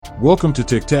Welcome to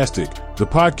Techtastic, the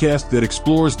podcast that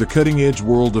explores the cutting-edge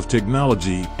world of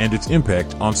technology and its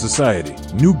impact on society.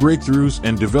 New breakthroughs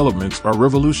and developments are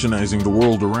revolutionizing the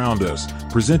world around us,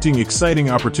 presenting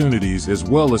exciting opportunities as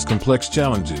well as complex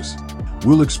challenges.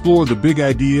 We'll explore the big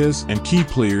ideas and key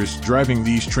players driving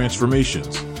these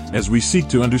transformations, as we seek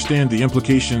to understand the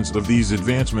implications of these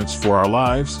advancements for our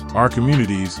lives, our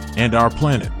communities, and our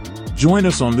planet. Join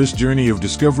us on this journey of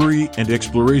discovery and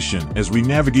exploration as we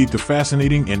navigate the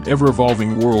fascinating and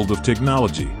ever-evolving world of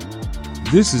technology.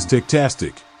 This is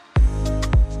Techtastic.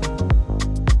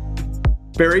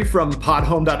 Barry from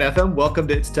podhome.fm, welcome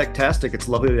to It's Techtastic. It's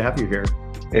lovely to have you here.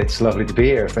 It's lovely to be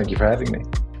here. Thank you for having me.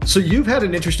 So you've had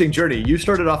an interesting journey. You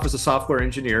started off as a software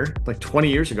engineer like 20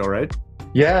 years ago, right?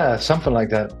 Yeah, something like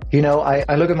that. You know,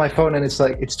 I look at my phone and it's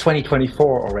like, it's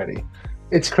 2024 already.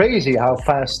 It's crazy how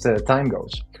fast time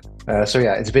goes.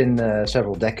 It's been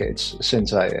several decades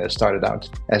since I started out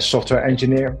as a software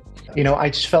engineer. You know,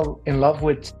 I just fell in love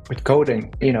with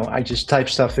coding. You know, I just type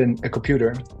stuff in a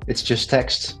computer. It's just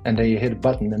text, and then you hit a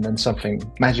button, and then something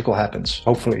magical happens.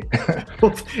 Hopefully,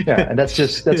 yeah. And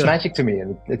that's magic to me,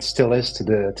 and it still is to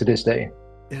this day.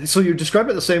 So you describe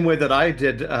it the same way that I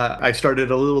did. I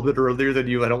started a little bit earlier than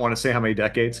you. I don't want to say how many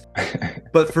decades.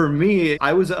 But for me,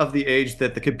 I was of the age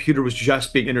that the computer was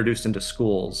just being introduced into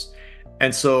schools.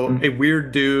 And so a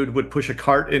weird dude would push a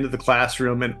cart into the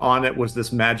classroom, and on it was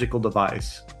this magical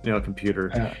device, a computer.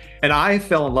 Yeah. And I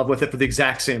fell in love with it for the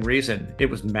exact same reason.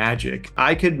 It was magic.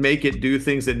 I could make it do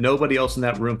things that nobody else in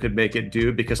that room could make it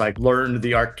do because I learned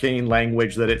the arcane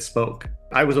language that it spoke.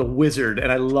 I was a wizard,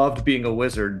 and I loved being a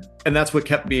wizard. And that's what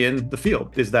kept me in the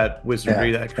field, is that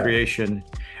wizardry, that creation.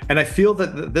 And I feel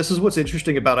that this is what's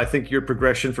interesting about, I think, your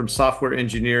progression from software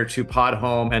engineer to pod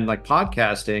home and like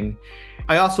podcasting.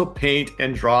 I also paint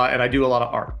and draw, and I do a lot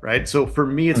of art, right? So for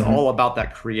me, it's all about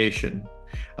that creation.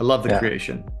 I love the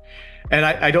creation. And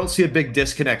I don't see a big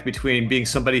disconnect between being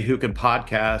somebody who can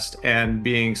podcast and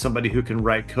being somebody who can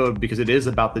write code, because it is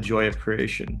about the joy of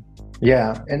creation.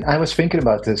 Yeah, and I was thinking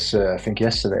about this, I think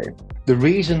yesterday. The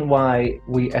reason why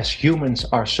we as humans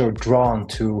are so drawn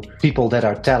to people that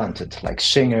are talented, like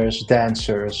singers,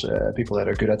 dancers, people that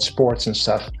are good at sports and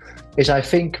stuff, is I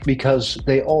think because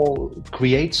they all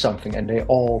create something and they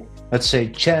all, let's say,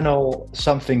 channel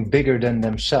something bigger than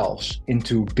themselves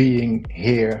into being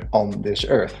here on this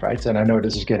earth, right? And I know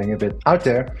this is getting a bit out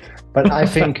there, but I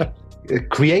think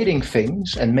creating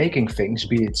things and making things,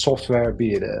 be it software,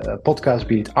 be it a podcast,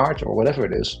 be it art or whatever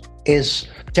it is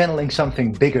channeling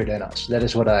something bigger than us. That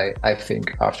is what I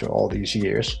think after all these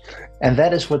years. And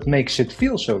that is what makes it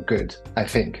feel so good, I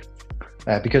think.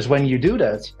 Because when you do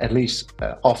that, at least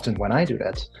often when I do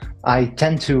that, I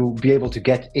tend to be able to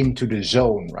get into the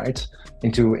zone, right?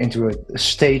 Into a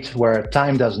state where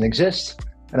time doesn't exist,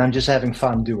 and I'm just having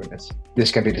fun doing it.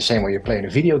 This can be the same when you're playing a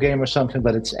video game or something,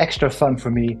 but it's extra fun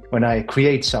for me when I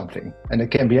create something. And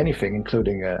it can be anything,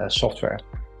 including software.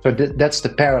 So that's the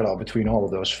parallel between all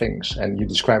of those things. And you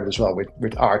describe it as well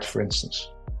with art, for instance.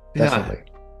 Definitely.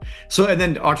 Yeah. So, and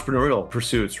then entrepreneurial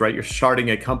pursuits, right? You're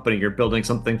starting a company, you're building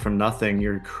something from nothing,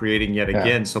 you're creating yet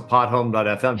again. So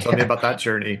podhome.fm, tell me about that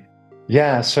journey.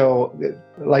 Yeah, so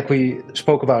like we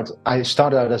spoke about, I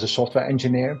started out as a software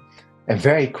engineer. And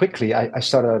very quickly, I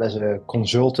started out as a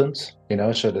consultant,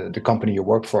 so the company you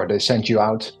work for, they send you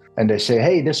out and they say,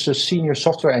 hey, this is a senior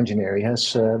software engineer. He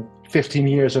has 15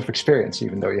 years of experience,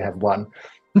 even though you have one.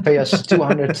 Pay us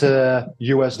 $200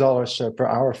 US per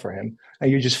hour for him.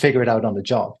 And you just figure it out on the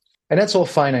job. And that's all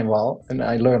fine and well. And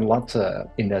I learned a lot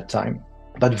in that time.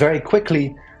 But very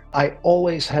quickly, I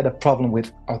always had a problem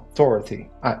with authority.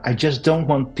 I just don't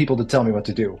want people to tell me what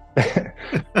to do.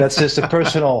 That's just a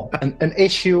personal, an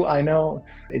issue. I know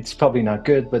it's probably not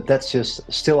good, but that's just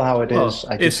still how it is.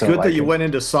 It's good that you went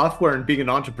into software and being an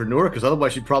entrepreneur, because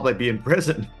otherwise you'd probably be in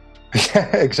prison.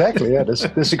 Yeah, exactly. Yeah,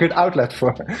 there's a good outlet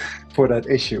for that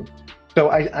issue.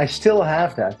 So I still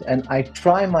have that, and I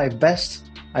try my best.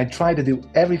 I try to do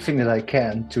everything that I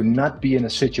can to not be in a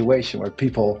situation where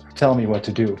people tell me what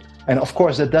to do. And of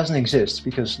course, that doesn't exist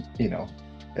because,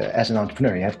 as an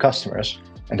entrepreneur, you have customers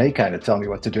and they kind of tell me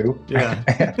what to do. Yeah.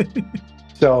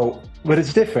 But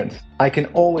it's different. I can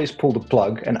always pull the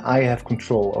plug and I have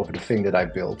control over the thing that I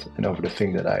build and over the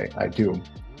thing that I do.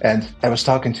 And I was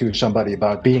talking to somebody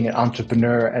about being an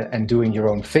entrepreneur and doing your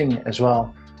own thing as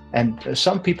well. And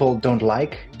some people don't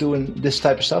like doing this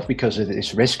type of stuff because it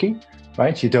is risky,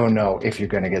 right? You don't know if you're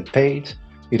going to get paid.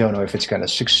 You don't know if it's going to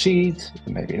succeed,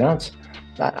 maybe not.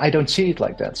 I don't see it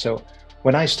like that. So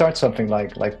When I start something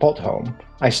like Podhome,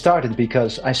 I started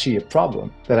because I see a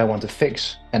problem that I want to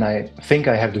fix, and I think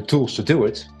I have the tools to do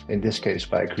it. In this case,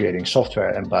 by creating software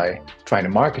and by trying to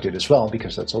market it as well,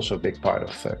 because that's also a big part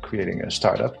of creating a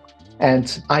startup.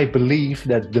 And I believe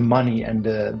that the money and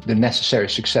the necessary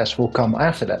success will come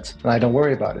after that, and I don't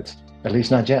worry about it. At least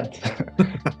not yet.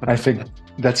 I think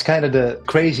that's kind of the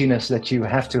craziness that you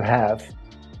have to have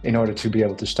in order to be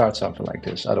able to start something like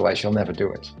this. Otherwise, you'll never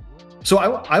do it. So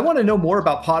I want to know more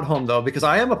about Podhome, though, because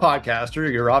I am a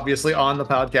podcaster. You're obviously on the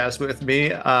podcast with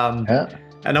me.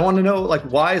 And I want to know, like,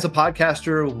 why as a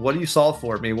podcaster, what do you solve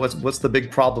for me? What's the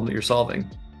big problem that you're solving?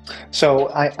 So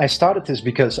I started this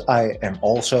because I am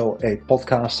also a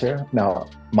podcaster. Now,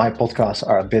 my podcasts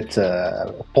are a bit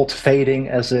pod fading,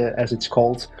 as it's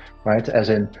called, right? As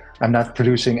in, I'm not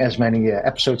producing as many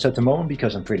episodes at the moment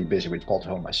because I'm pretty busy with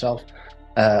Podhome myself.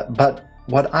 But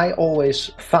what I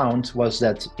always found was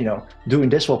that, doing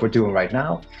this, what we're doing right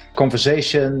now,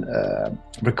 conversation,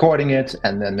 recording it,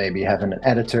 and then maybe having an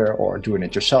editor or doing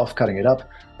it yourself, cutting it up,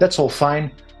 that's all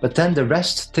fine. But then the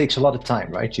rest takes a lot of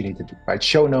time, right? You need to write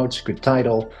show notes, good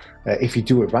title. If you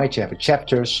do it right, you have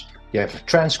chapters, you have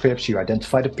transcripts, you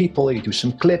identify the people, you do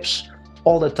some clips.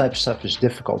 All that type of stuff is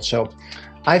difficult. So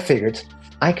I figured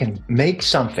I can make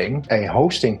something, a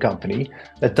hosting company,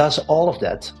 that does all of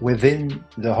that within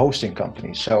the hosting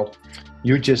company. So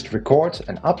you just record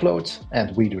and upload,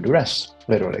 and we do the rest,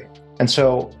 literally. And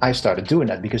so I started doing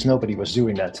that because nobody was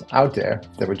doing that out there.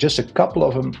 There were just a couple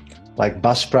of them, like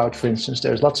Buzzsprout, for instance.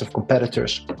 There's lots of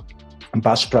competitors.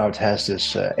 Buzzsprout has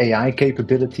this AI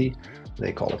capability.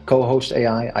 They call it co-host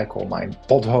AI. I call mine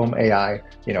Podhome AI.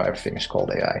 Everything is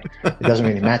called AI. It doesn't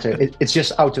really matter. It's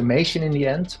just automation in the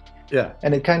end. Yeah.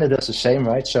 And it kind of does the same,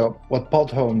 right? So what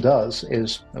Podhome does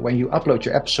is when you upload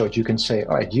your episode, you can say,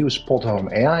 all right, use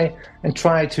Podhome AI and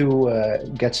try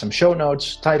to get some show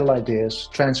notes, title ideas,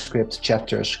 transcript,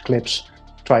 chapters, clips,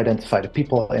 try to identify the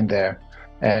people in there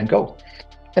and go.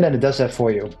 And then it does that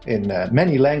for you in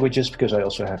many languages, because I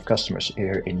also have customers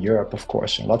here in Europe, of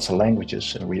course, in lots of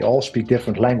languages. And we all speak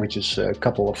different languages, a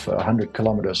couple of 100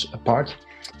 kilometers apart.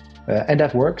 And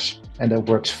that works. And that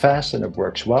works fast and it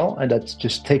works well. And that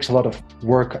just takes a lot of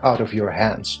work out of your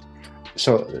hands.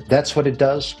 So that's what it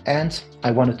does. And I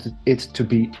wanted it to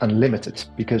be unlimited,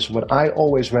 because what I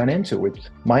always ran into with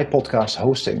my podcast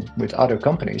hosting with other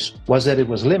companies was that it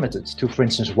was limited to, for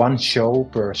instance, one show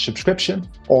per subscription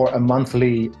or a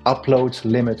monthly upload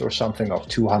limit or something of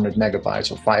 200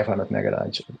 megabytes or 500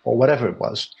 megabytes or whatever it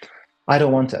was. I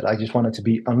don't want that. I just want it to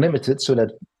be unlimited so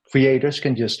that creators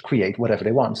can just create whatever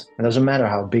they want. It doesn't matter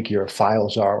how big your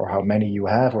files are or how many you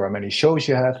have or how many shows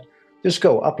you have. Just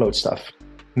go upload stuff,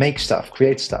 make stuff,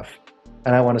 create stuff.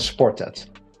 And I want to support that.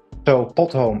 So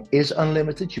Podhome is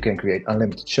unlimited. You can create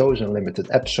unlimited shows, unlimited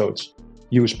episodes.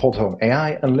 Use Podhome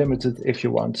AI unlimited if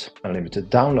you want, unlimited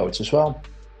downloads as well.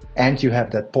 And you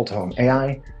have that Podhome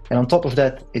AI. And on top of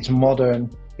that, it's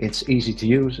modern. It's easy to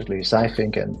use, at least I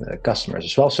think, and customers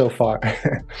as well so far.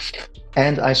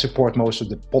 And I support most of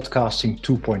the podcasting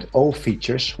 2.0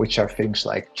 features, which are things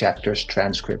like chapters,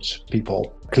 transcripts,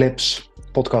 people, clips.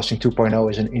 Podcasting 2.0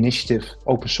 is an initiative,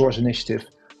 open source initiative,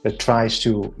 that tries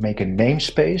to make a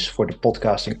namespace for the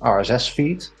podcasting RSS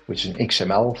feed, which is an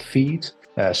XML feed,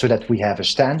 so that we have a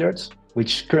standard,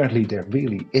 which currently there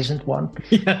really isn't one.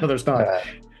 Yeah, no, there's not.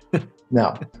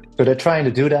 No. So they're trying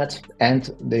to do that. And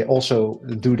they also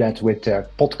do that with their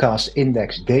podcast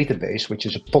index database, which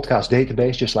is a podcast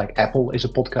database, just like Apple is a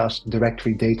podcast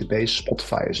directory database.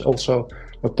 Spotify is also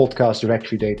a podcast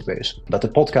directory database. But the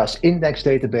podcast index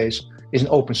database is an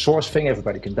open source thing.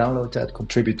 Everybody can download that,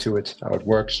 contribute to it, how it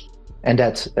works. And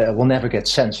that will never get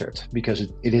censored because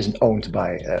it isn't owned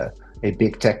by a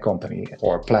big tech company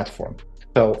or platform.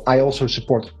 So I also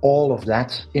support all of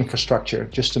that infrastructure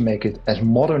just to make it as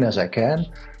modern as I can,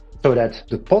 so that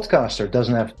the podcaster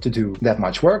doesn't have to do that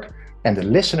much work and the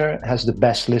listener has the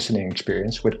best listening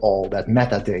experience with all that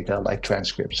metadata like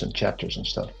transcripts and chapters and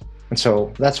stuff. And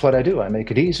so that's what I do. I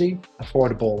make it easy,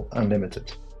 affordable,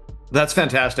 unlimited. That's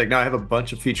fantastic. Now I have a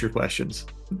bunch of feature questions.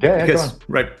 Yeah, because,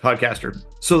 right, podcaster.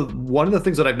 So one of the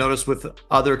things that I've noticed with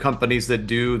other companies that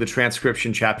do the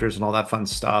transcription chapters and all that fun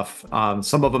stuff,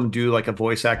 some of them do like a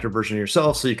voice actor version of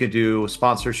yourself. So you could do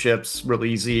sponsorships real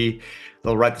easy.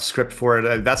 They'll write the script for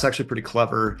it. That's actually pretty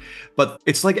clever. But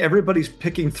it's like everybody's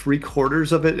picking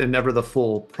 3/4 of it and never the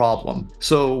full problem.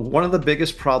 So one of the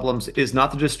biggest problems is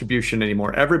not the distribution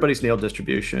anymore. Everybody's nailed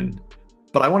distribution.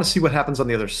 But I want to see what happens on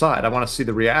the other side. I want to see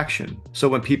the reaction. So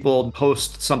when people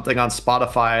post something on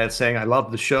Spotify saying, I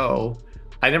love the show,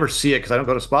 I never see it because I don't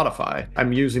go to Spotify.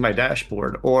 I'm using my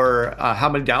dashboard. Or how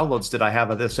many downloads did I have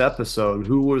of this episode?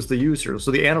 Who was the user? So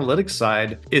the analytics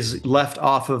side is left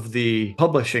off of the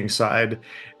publishing side.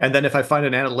 And then if I find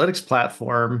an analytics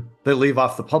platform, they leave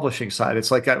off the publishing side. It's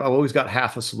like I've always got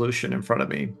half a solution in front of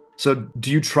me. So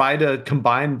do you try to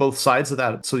combine both sides of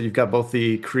that so you've got both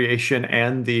the creation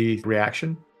and the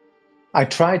reaction? I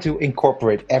try to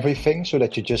incorporate everything so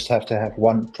that you just have to have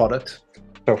one product.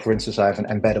 So for instance, I have an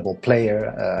embeddable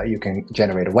player. You can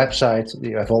generate a website,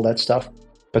 you have all that stuff.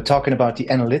 But talking about the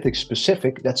analytics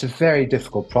specific, that's a very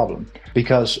difficult problem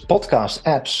because podcast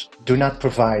apps do not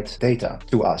provide data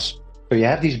to us. So you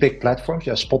have these big platforms,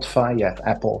 you have Spotify, you have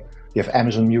Apple, you have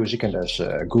Amazon Music, and there's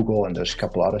Google, and there's a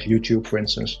couple others, YouTube, for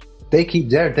instance. They keep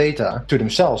their data to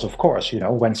themselves, of course.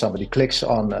 When somebody clicks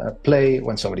on play,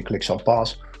 when somebody clicks on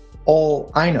pause,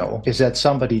 all I know is that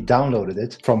somebody downloaded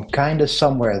it from kind of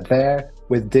somewhere there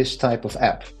with this type of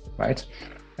app, right?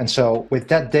 And so with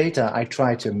that data, I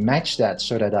try to match that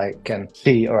so that I can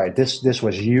see, all right, this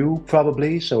was you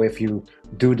probably. So if you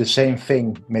do the same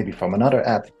thing, maybe from another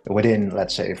app within,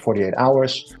 let's say, 48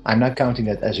 hours, I'm not counting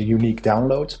that as a unique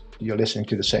download. You're listening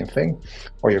to the same thing,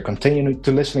 or you're continuing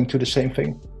to listening to the same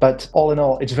thing. But all in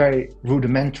all, it's very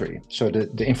rudimentary. So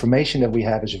the information that we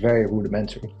have is very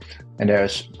rudimentary. And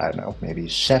there's, I don't know, maybe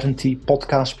 70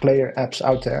 podcast player apps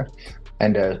out there.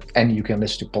 And you can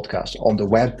listen to podcasts on the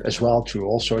web as well through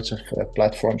all sorts of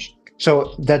platforms.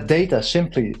 So that data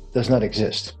simply does not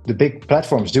exist. The big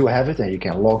platforms do have it, and you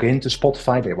can log into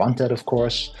Spotify. They want that, of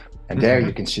course. And there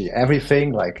you can see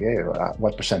everything, like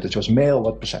what percentage was male,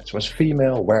 what percentage was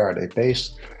female, where are they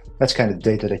based. That's kind of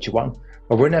data that you want.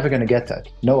 But we're never going to get that.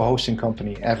 No hosting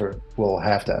company ever will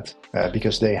have that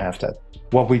because they have that.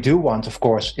 What we do want, of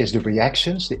course, is the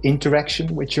reactions, the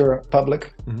interaction with your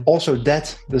public. Also,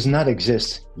 that does not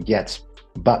exist yet.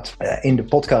 But in the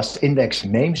podcast index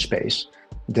namespace,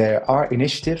 there are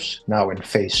initiatives now in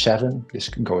phase 7. This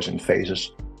goes in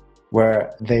phases,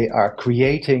 where they are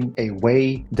creating a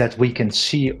way that we can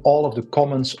see all of the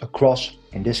comments across,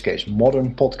 in this case,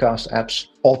 modern podcast apps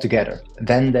all together.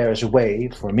 Then there is a way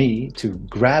for me to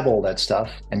grab all that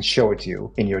stuff and show it to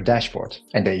you in your dashboard.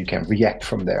 And then you can react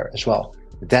from there as well.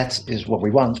 That is what we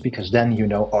want, because then you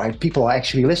know, all right, people are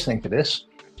actually listening to this.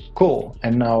 Cool.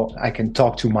 And now I can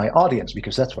talk to my audience,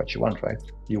 because that's what you want, right?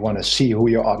 You want to see who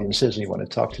your audience is and you want to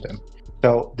talk to them.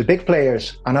 So the big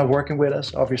players are not working with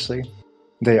us, obviously.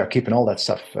 They are keeping all that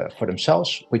stuff for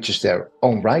themselves, which is their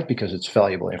own right, because it's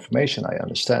valuable information, I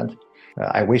understand.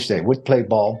 I wish they would play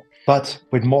ball. But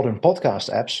with modern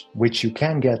podcast apps, which you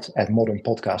can get at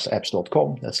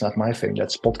modernpodcastapps.com, that's not my thing,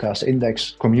 that's Podcast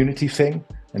Index community thing.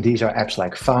 And these are apps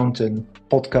like Fountain,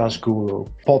 Podcast Guru,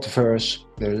 Podverse.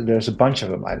 There's a bunch of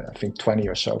them, I think 20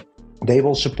 or so. They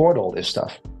will support all this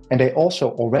stuff. And they also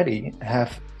already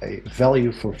have a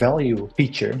value for value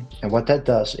feature. And what that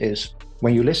does is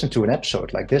when you listen to an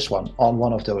episode like this one on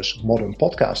one of those modern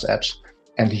podcast apps,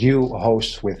 and you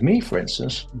host with me, for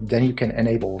instance, then you can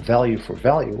enable value for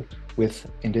value with,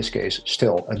 in this case,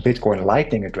 still a Bitcoin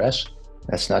Lightning address.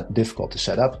 That's not difficult to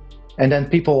set up. And then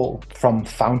people from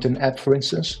Fountain app, for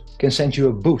instance, can send you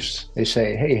a boost. They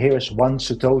say, hey, here's 1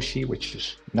 Satoshi, which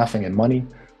is nothing in money,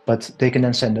 but they can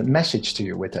then send a message to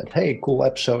you with that. Hey, cool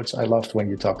episodes. I loved when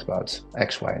you talked about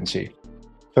X, Y, and Z.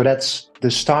 So that's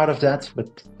the start of that,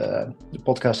 but the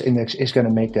podcast index is going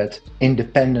to make that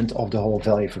independent of the whole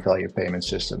value for value payment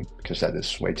system, because that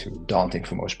is way too daunting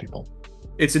for most people.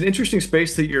 It's an interesting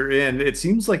space that you're in. It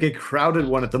seems like a crowded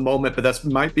one at the moment, but that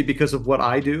might be because of what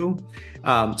I do.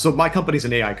 So my company's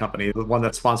an AI company. The one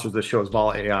that sponsors the show is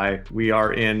Vol AI. We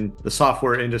are in the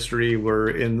software industry.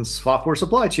 We're in the software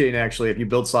supply chain, actually. If you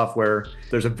build software,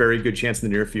 there's a very good chance in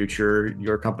the near future,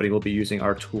 your company will be using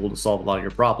our tool to solve a lot of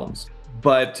your problems.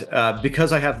 But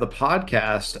because I have the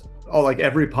podcast, like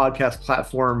every podcast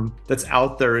platform that's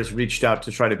out there is reached out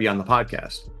to try to be on the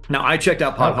podcast. Now, I checked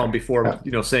out Podhome before,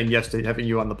 saying yes to having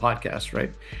you on the podcast,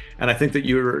 right? And I think that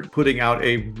you're putting out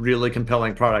a really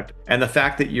compelling product. And the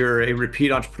fact that you're a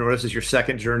repeat entrepreneur, this is your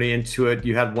second journey into it,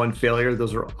 you had one failure,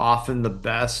 those are often the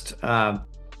best.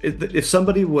 If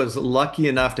somebody was lucky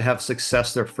enough to have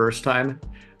success their first time,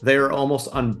 they are almost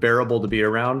unbearable to be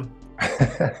around.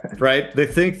 Right? They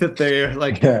think that they're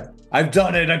like, I've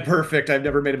done it, I'm perfect, I've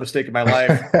never made a mistake in my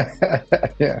life.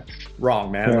 Yeah.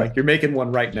 Wrong, man. Like, you're making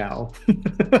one right now.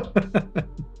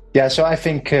 Yeah, so I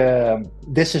think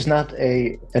this is not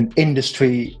an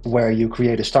industry where you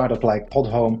create a startup like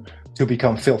Podhome to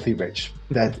become filthy rich.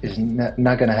 That is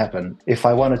not going to happen. If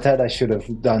I wanted that, I should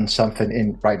have done something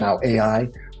in right now AI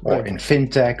or in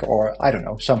fintech or I don't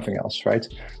know, something else, right?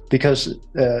 Because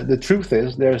the truth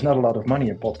is there's not a lot of money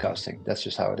in podcasting. That's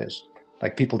just how it is.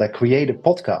 Like people that create a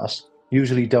podcast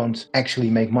usually don't actually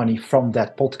make money from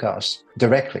that podcast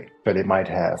directly, but they might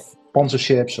have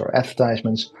sponsorships or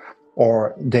advertisements,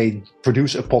 or they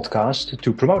produce a podcast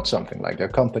to promote something like their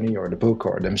company or the book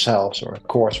or themselves or a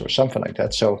course or something like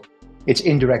that. So it's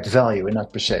indirect value and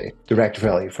not per se direct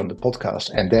value from the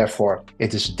podcast. And therefore,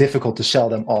 it is difficult to sell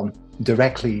them on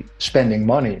directly spending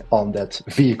money on that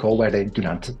vehicle where they do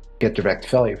not get direct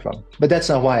value from. But that's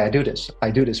not why I do this.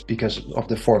 I do this because of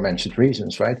the aforementioned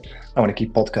reasons, right? I want to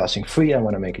keep podcasting free. I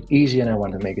want to make it easy, and I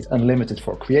want to make it unlimited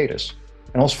for creators.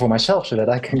 And also for myself, so that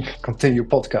I can continue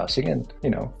podcasting and,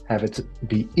 have it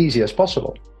be easy as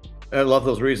possible. I love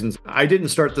those reasons. I didn't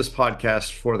start this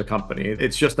podcast for the company.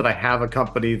 It's just that I have a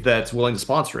company that's willing to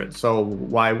sponsor it. So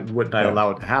why wouldn't I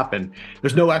allow it to happen?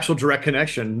 There's no actual direct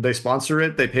connection. They sponsor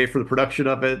it. They pay for the production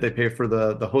of it. They pay for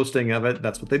the hosting of it.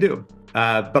 That's what they do.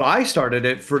 But I started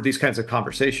it for these kinds of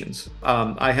conversations.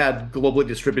 I had globally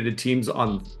distributed teams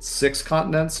on 6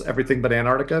 continents, everything but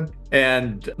Antarctica.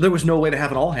 And there was no way to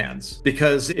have an all hands,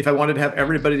 because if I wanted to have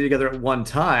everybody together at one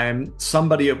time,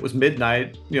 somebody it was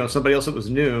midnight, somebody else it was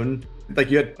noon. Like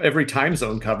you had every time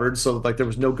zone covered, so like there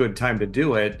was no good time to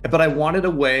do it. But I wanted a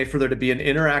way for there to be an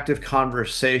interactive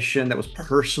conversation that was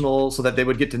personal, so that they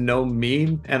would get to know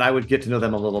me and I would get to know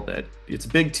them a little bit. It's a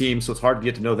big team, so it's hard to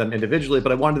get to know them individually,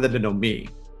 but I wanted them to know me.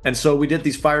 And so we did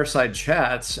these fireside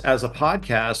chats as a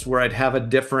podcast where I'd have a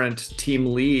different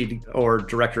team lead or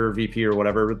director or VP or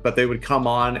whatever, but they would come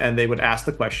on and they would ask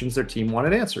the questions their team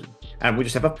wanted answered. And we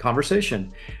just have a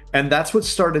conversation. And that's what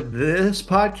started this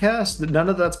podcast. None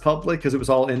of that's public because it was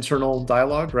all internal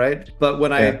dialogue, right? But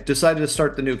when I decided to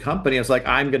start the new company, I was like,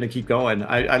 I'm going to keep going.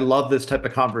 I love this type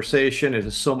of conversation. It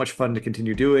is so much fun to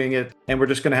continue doing it. And we're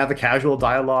just going to have a casual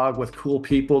dialogue with cool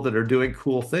people that are doing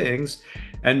cool things.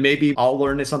 And maybe I'll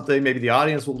learn something, maybe the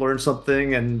audience will learn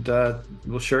something, and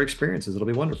we'll share experiences. It'll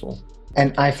be wonderful.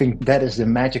 And I think that is the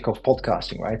magic of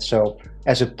podcasting, right? So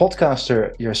as a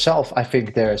podcaster yourself, I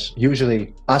think there's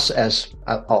usually us as,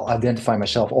 I'll identify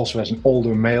myself also as an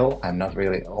older male. I'm not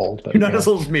really old, but you're not as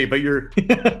old as me, but you're,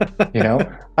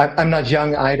 I'm not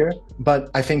young either, but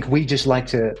I think we just like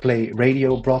to play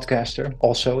radio broadcaster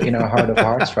also in our heart of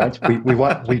hearts, right?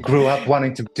 We grew up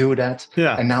wanting to do that.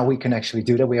 Yeah. And now we can actually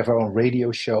do that. We have our own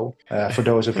radio show. For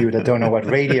those of you that don't know what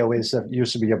radio is, it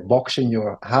used to be a box in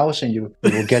your house and you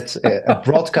will get a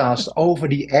broadcast over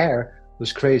the air. It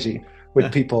was crazy.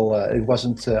 With people, it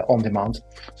wasn't on demand.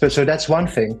 So that's one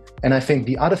thing. And I think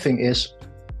the other thing is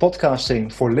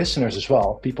podcasting for listeners as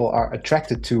well. People are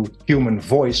attracted to human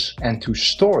voice and to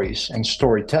stories and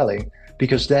storytelling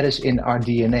because that is in our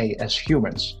DNA as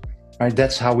humans. Right?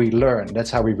 That's how we learn. That's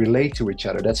how we relate to each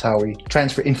other. That's how we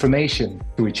transfer information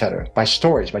to each other by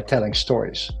stories, by telling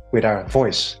stories with our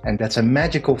voice. And that's a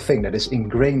magical thing that is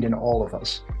ingrained in all of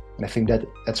us. And I think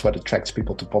that's what attracts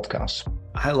people to podcasts.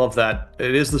 I love that.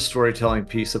 It is the storytelling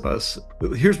piece of us.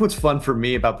 Here's what's fun for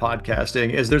me about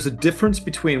podcasting is there's a difference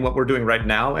between what we're doing right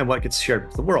now and what gets shared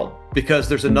with the world. Because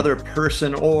there's another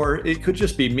person, or it could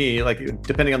just be me, like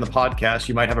depending on the podcast,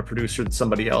 you might have a producer that's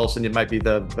somebody else and it might be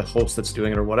the host that's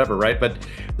doing it or whatever, right? But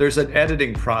there's an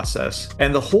editing process.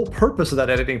 And the whole purpose of that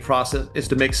editing process is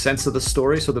to make sense of the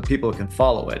story so that people can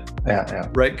follow it. Yeah.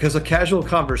 Right? Because a casual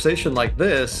conversation like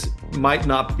this might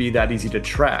not be that easy to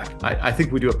track. I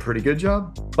think we do a pretty good job,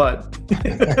 but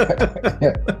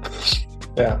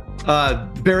Yeah.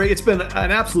 Barry, it's been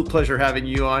an absolute pleasure having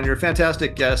you on. You're a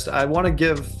fantastic guest. I want to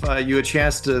give you a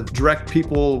chance to direct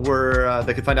people where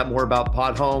they could find out more about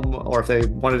Pod Home, or if they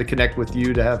wanted to connect with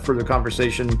you to have further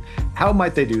conversation, how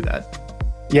might they do that?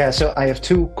 Yeah, so I have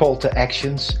 2 call to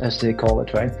actions, as they call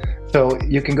it, right? So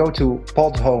you can go to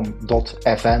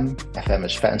podhome.fm. FM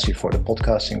is fancy for the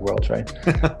podcasting world, right?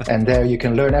 And there you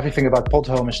can learn everything about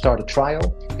Podhome and start a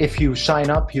trial. If you sign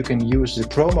up, you can use the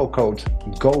promo code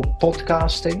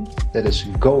GOPODCASTING. That is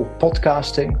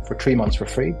GOPODCASTING for 3 months for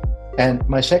free. And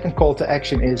my second call to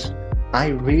action is I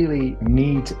really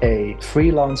need a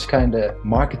freelance kind of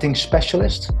marketing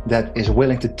specialist that is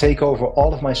willing to take over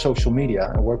all of my social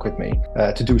media and work with me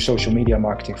to do social media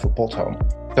marketing for Podhome.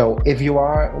 So if you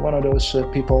are one of those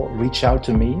people, reach out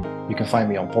to me. You can find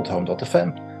me on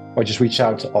podhome.fm or just reach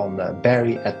out on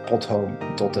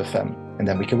barry@podhome.fm and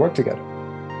then we can work together.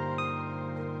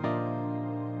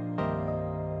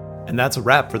 And that's a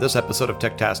wrap for this episode of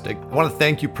Techtastic. I want to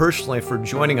thank you personally for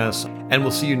joining us, and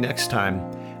we'll see you next time.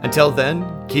 Until then,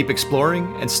 keep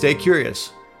exploring and stay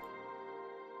curious.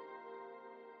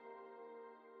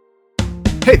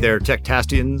 Hey there,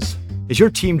 Techtastians. Is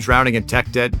your team drowning in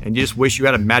tech debt and you just wish you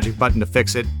had a magic button to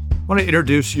fix it? I want to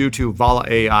introduce you to Vala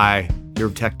AI,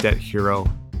 your tech debt hero.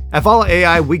 At Vala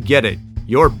AI, we get it.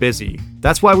 you're busy.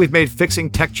 That's why we've made fixing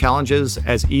tech challenges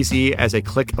as easy as a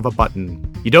click of a button.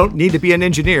 You don't need to be an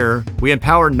engineer. We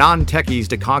empower non-techies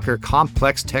to conquer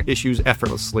complex tech issues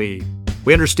effortlessly.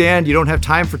 We understand you don't have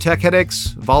time for tech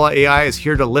headaches. Vala AI is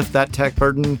here to lift that tech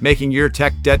burden, making your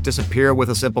tech debt disappear with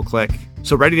a simple click.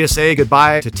 So ready to say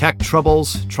goodbye to tech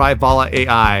troubles? Try Vala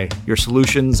AI. Your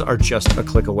solutions are just a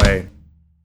click away.